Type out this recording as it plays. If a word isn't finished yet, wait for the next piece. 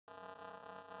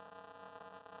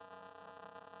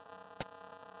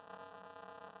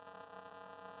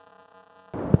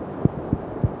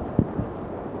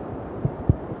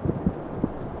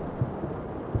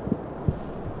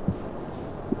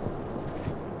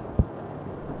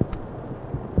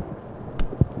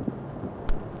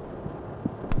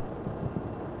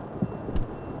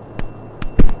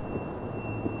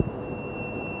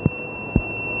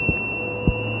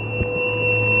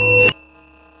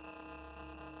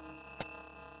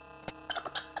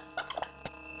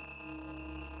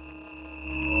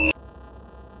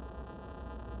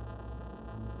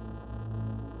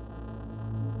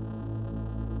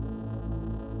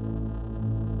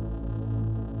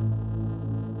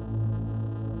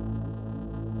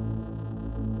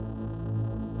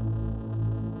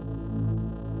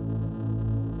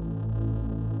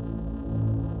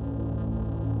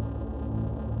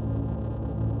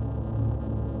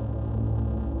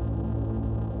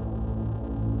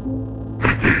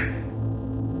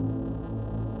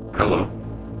Hello.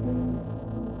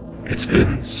 It's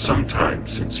been some time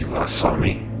since you last saw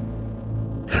me.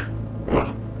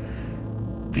 Well,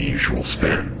 the usual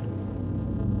span.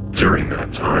 During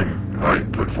that time, I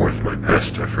put forth my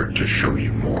best effort to show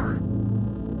you more.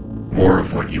 More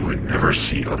of what you would never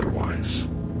see otherwise.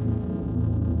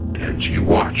 And you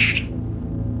watched.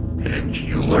 And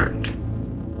you learned.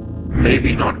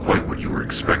 Maybe not quite what you were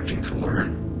expecting to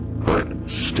learn, but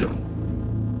still.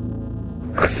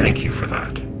 I thank you for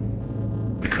that.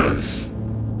 Because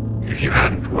if you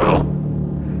hadn't, well,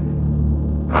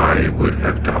 I would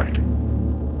have died.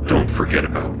 Don't forget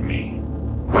about me.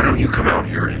 Why don't you come out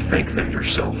here and thank them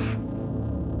yourself?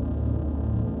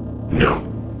 No.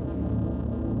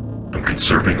 I'm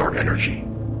conserving our energy,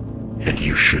 and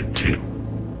you should too.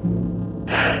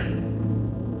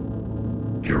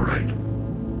 You're right.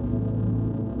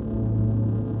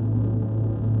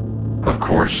 Of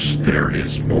course, there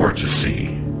is more to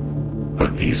see,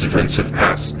 but these events have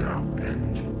passed now,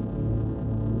 and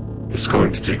it's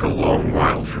going to take a long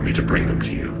while for me to bring them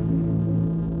to you.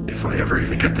 If I ever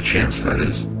even get the chance, that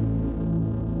is.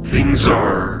 Things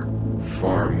are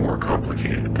far more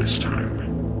complicated this time.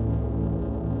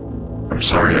 I'm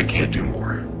sorry I can't do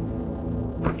more,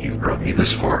 but you've brought me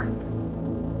this far.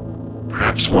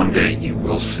 Perhaps one day you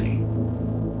will see,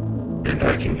 and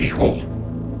I can be whole.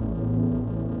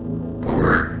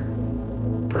 Or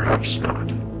perhaps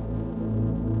not.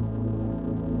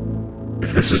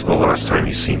 If this is the last time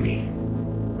you see me,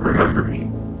 remember me.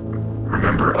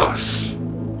 Remember us.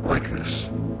 Like this.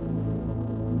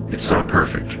 It's not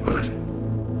perfect, but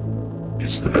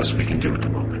it's the best we can do at the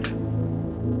moment.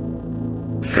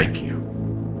 Thank you.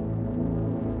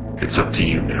 It's up to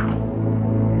you now.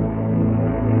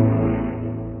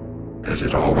 As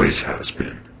it always has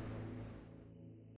been.